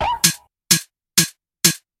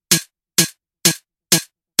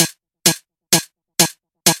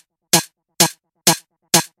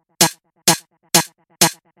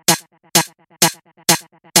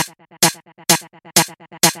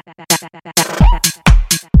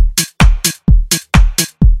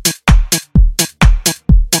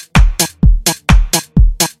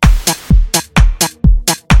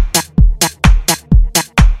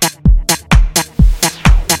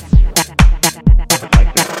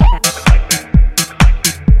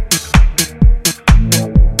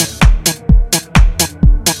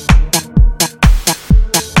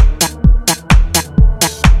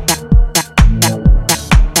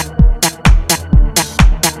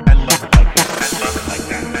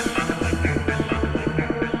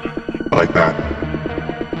like that.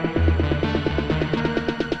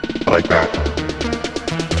 Like that.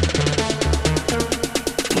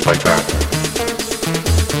 Like that.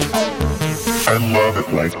 I love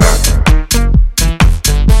it like that.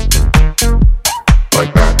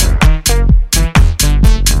 Like that.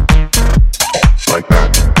 Like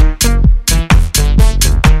that.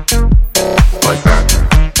 Like that.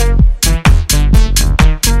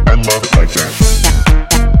 I love it like that.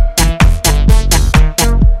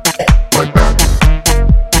 Like that.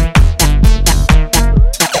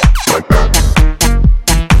 Like that.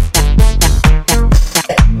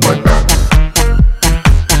 Like that.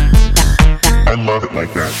 I love it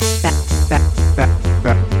like that.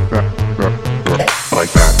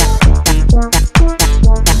 Like that.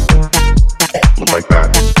 Like that.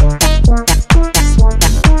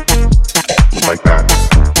 Like that.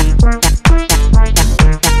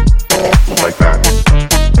 Like that.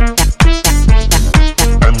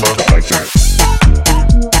 I love it like that.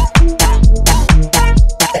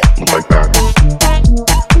 Like that.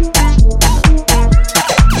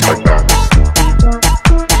 Like that.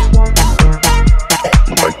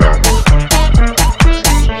 Like that.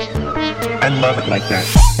 I love it like that.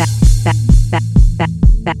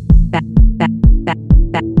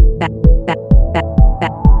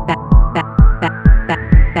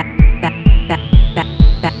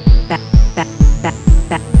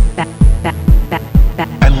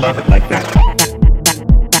 I love it like that.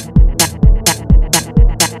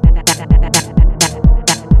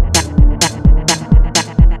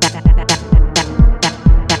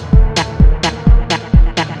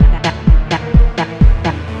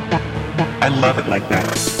 I love it like that.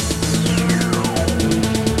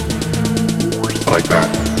 Like that.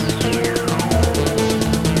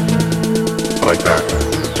 Like that.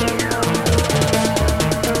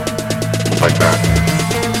 Like that.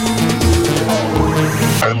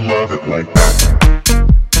 I love it like that.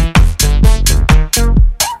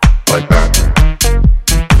 Like that.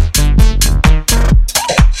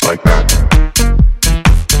 Like that.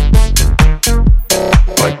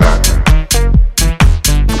 Like that.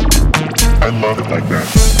 I love it like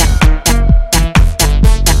that.